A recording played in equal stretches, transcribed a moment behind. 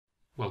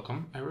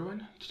Welcome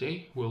everyone.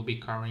 Today we'll be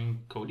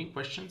covering coding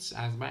questions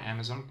asked by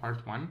Amazon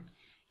part 1.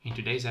 In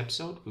today's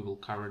episode we will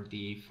cover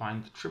the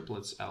find the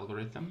triplets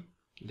algorithm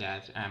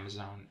that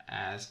Amazon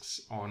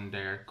asks on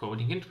their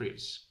coding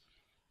interviews.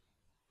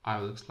 I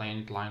will explain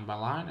it line by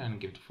line and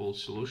give the full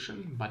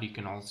solution, but you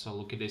can also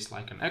look at this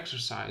like an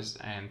exercise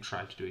and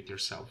try to do it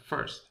yourself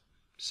first.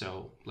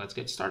 So let's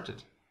get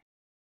started.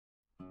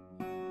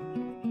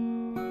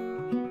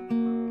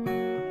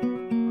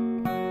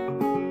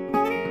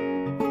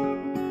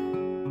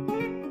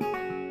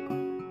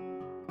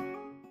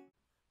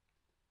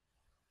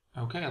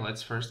 Okay,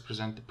 let's first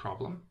present the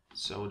problem.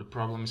 So the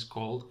problem is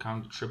called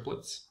count the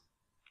triplets.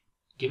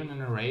 Given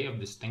an array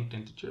of distinct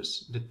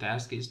integers, the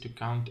task is to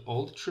count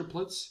all the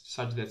triplets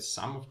such that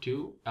sum of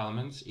two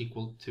elements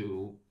equal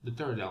to the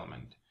third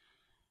element.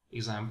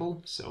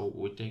 Example, so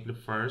we take the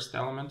first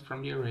element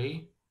from the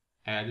array,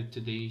 add it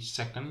to the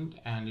second,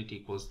 and it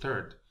equals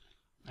third.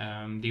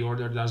 The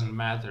order doesn't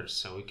matter,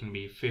 so it can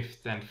be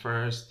fifth and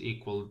first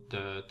equal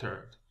the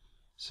third.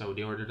 So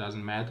the order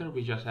doesn't matter,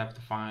 we just have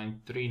to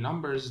find three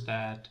numbers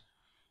that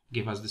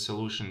give us the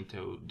solution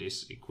to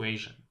this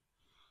equation.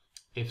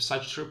 If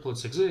such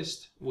triplets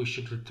exist, we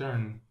should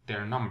return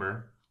their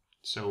number,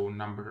 so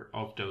number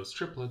of those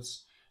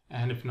triplets,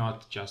 and if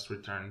not, just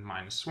return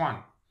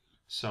 -1.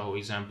 So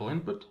example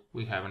input,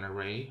 we have an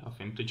array of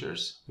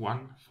integers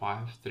 1,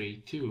 5,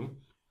 3, 2,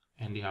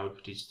 and the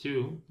output is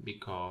 2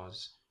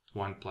 because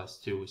 1 plus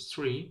 2 is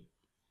 3,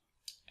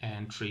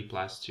 and 3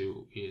 plus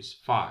 2 is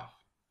 5.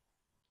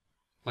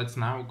 Let's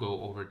now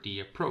go over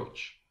the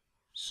approach.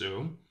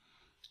 So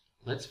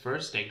let's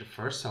first take the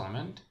first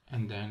element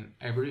and then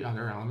every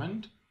other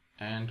element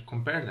and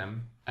compare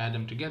them, add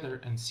them together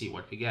and see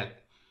what we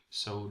get.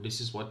 So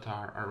this is what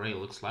our array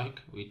looks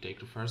like. We take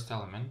the first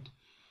element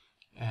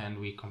and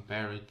we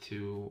compare it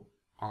to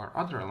our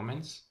other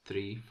elements,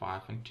 3,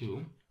 5 and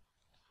 2.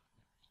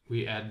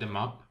 We add them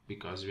up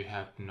because we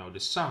have to know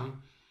the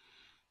sum,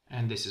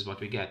 and this is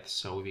what we get.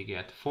 So we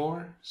get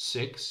 4,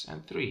 6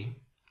 and 3,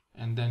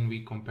 and then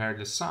we compare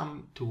the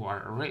sum to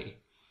our array.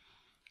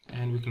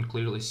 And we can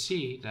clearly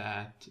see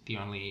that the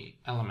only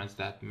elements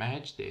that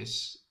match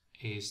this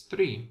is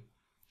 3,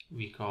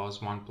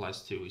 because 1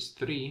 plus 2 is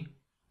 3,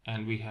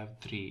 and we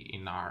have 3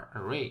 in our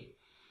array.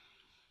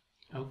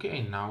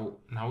 Okay, now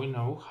we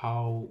know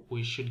how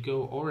we should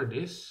go over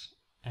this,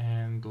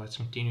 and let's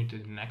continue to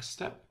the next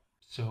step.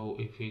 So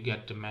if we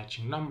get the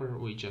matching number,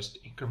 we just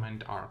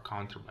increment our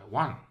counter by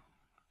 1,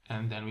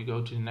 and then we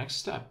go to the next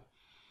step.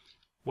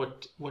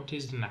 What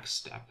is the next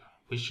step?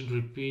 We should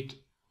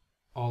repeat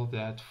all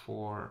that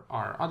for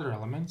our other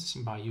elements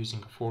by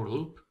using a for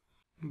loop,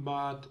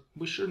 but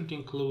we shouldn't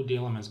include the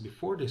elements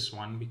before this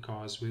one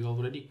because we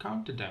already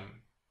counted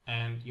them.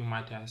 And you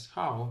might ask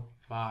how,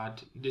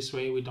 but this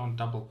way we don't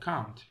double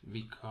count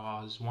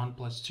because 1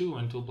 plus 2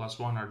 and 2 plus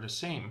 1 are the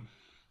same.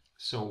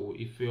 So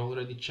if we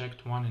already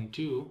checked 1 and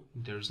 2,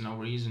 there's no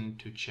reason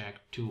to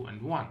check 2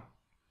 and 1.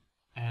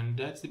 And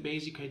that's the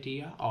basic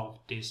idea of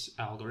this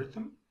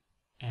algorithm.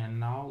 And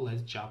now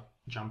let's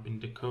jump in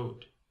the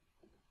code.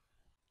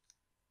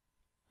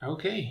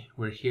 Okay,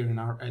 we're here in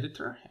our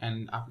editor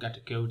and I've got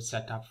the code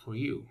set up for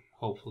you.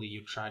 Hopefully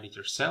you tried it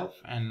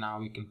yourself and now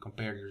you can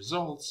compare the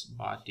results,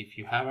 but if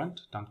you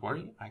haven't, don't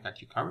worry, I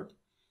got you covered.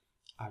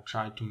 I've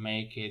tried to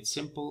make it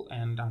simple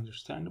and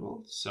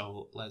understandable,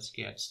 so let's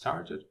get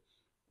started.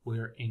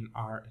 We're in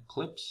our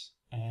Eclipse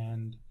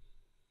and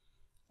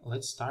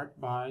let's start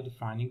by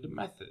defining the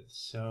method.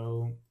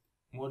 So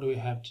what do we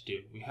have to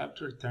do? We have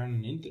to return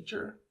an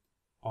integer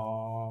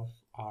of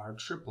our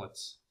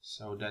triplets.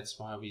 So that's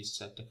why we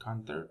set the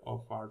counter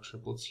of our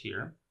triplets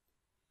here.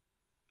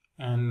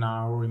 And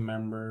now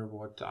remember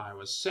what I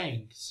was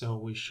saying. So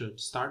we should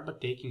start by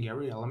taking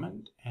every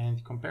element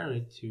and compare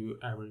it to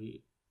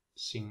every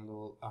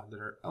single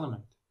other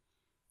element.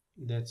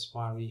 That's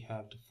why we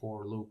have the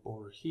for loop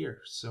over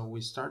here. So we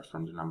start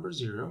from the number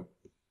 0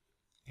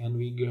 and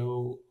we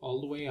go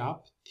all the way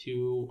up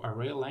to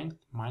array length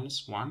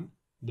 -1.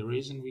 The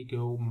reason we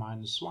go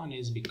 -1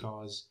 is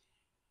because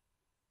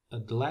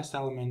the last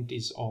element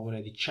is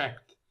already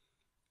checked.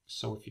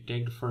 So if you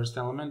take the first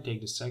element,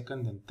 take the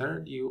second and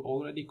third, you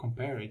already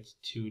compare it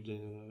to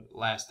the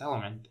last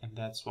element, and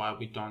that's why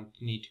we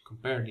don't need to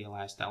compare the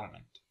last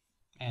element.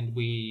 And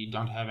we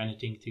don't have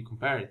anything to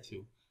compare it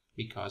to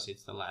because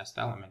it's the last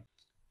element.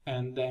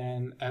 And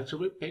then after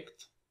we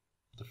picked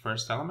the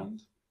first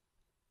element,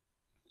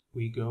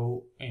 we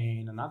go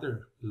in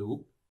another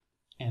loop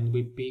and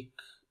we pick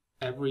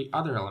every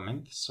other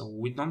element. So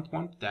we don't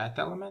want that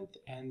element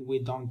and we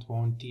don't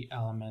want the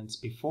elements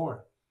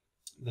before.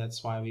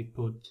 That's why we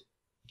put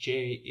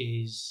j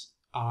is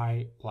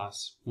I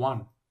plus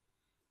 1,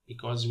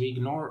 because we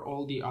ignore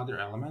all the other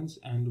elements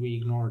and we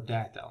ignore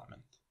that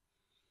element.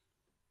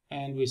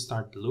 And we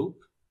start the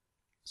loop.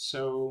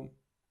 So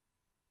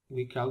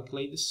we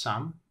calculate the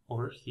sum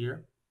over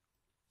here.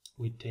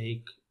 We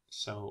take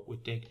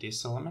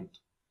this element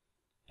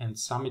and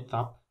sum it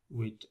up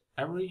with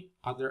every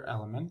other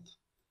element.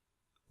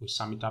 We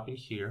sum it up in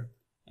here,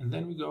 and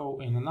then we go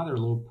in another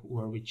loop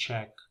where we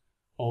check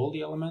all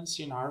the elements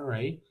in our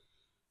array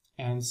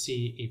and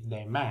see if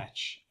they match.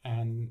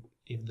 And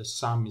if the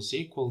sum is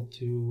equal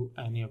to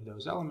any of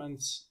those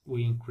elements,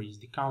 we increase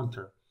the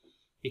counter.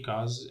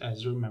 Because,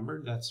 as you remember,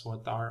 that's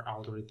what our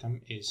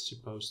algorithm is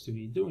supposed to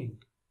be doing.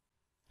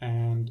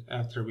 And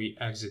after we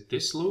exit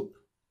this loop,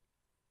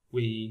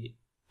 we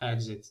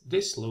exit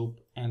this loop,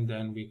 and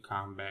then we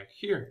come back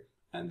here.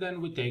 And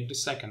then we take the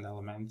second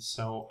element,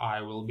 so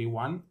I will be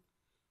 1,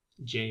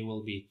 j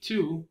will be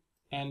 2,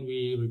 and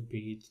we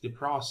repeat the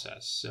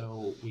process.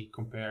 So we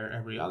compare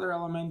every other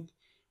element,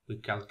 we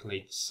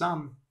calculate the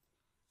sum,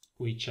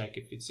 we check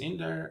if it's in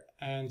there,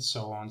 and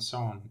so on, so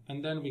on.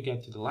 And then we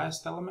get to the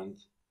last element,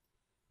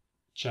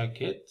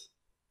 check it,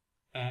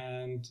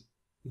 and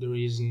the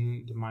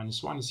reason the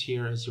 -1 is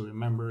here, as you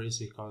remember, is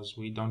because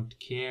we don't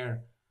care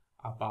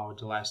about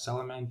the last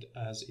element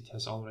as it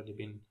has already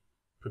been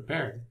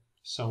prepared.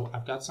 So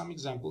I've got some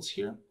examples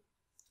here,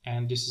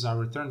 and this is our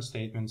return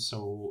statement.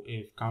 So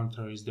if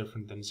counter is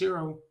different than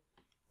 0,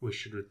 we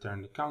should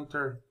return the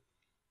counter,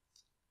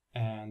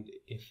 and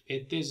if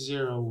it is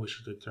 0, we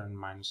should return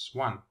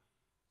 -1.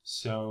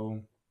 So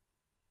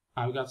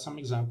I've got some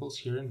examples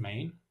here in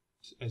main.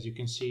 As you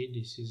can see,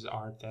 this is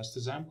our test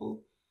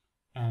example,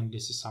 and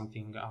this is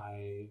something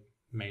I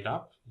made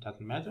up, it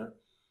doesn't matter.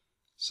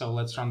 So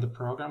let's run the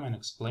program and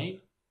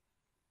explain.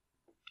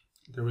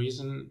 The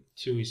reason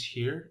 2 is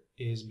here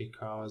is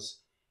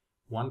because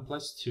 1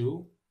 plus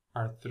 2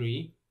 are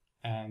 3,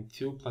 and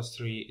 2 plus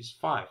 3 is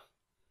 5.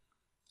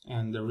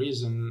 And the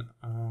reason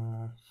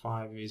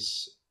 5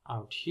 is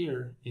out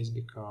here is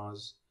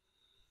because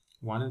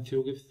 1 and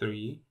 2 give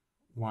 3,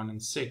 1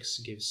 and 6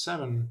 give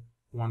 7,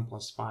 1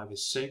 plus 5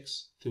 is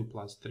 6, 2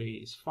 plus 3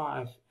 is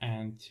 5,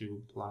 and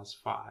 2 plus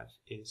 5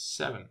 is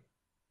 7.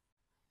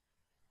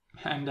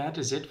 And that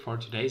is it for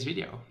today's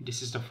video.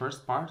 This is the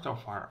first part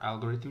of our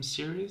algorithm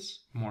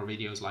series. More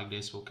videos like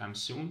this will come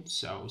soon,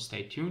 so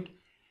stay tuned.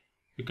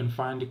 You can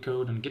find the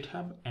code on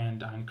GitHub,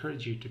 and I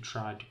encourage you to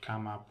try to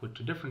come up with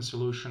a different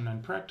solution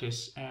and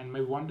practice, and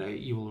maybe one day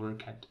you will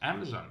work at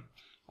Amazon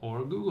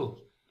or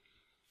Google.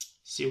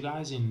 See you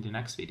guys in the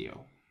next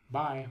video.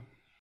 Bye!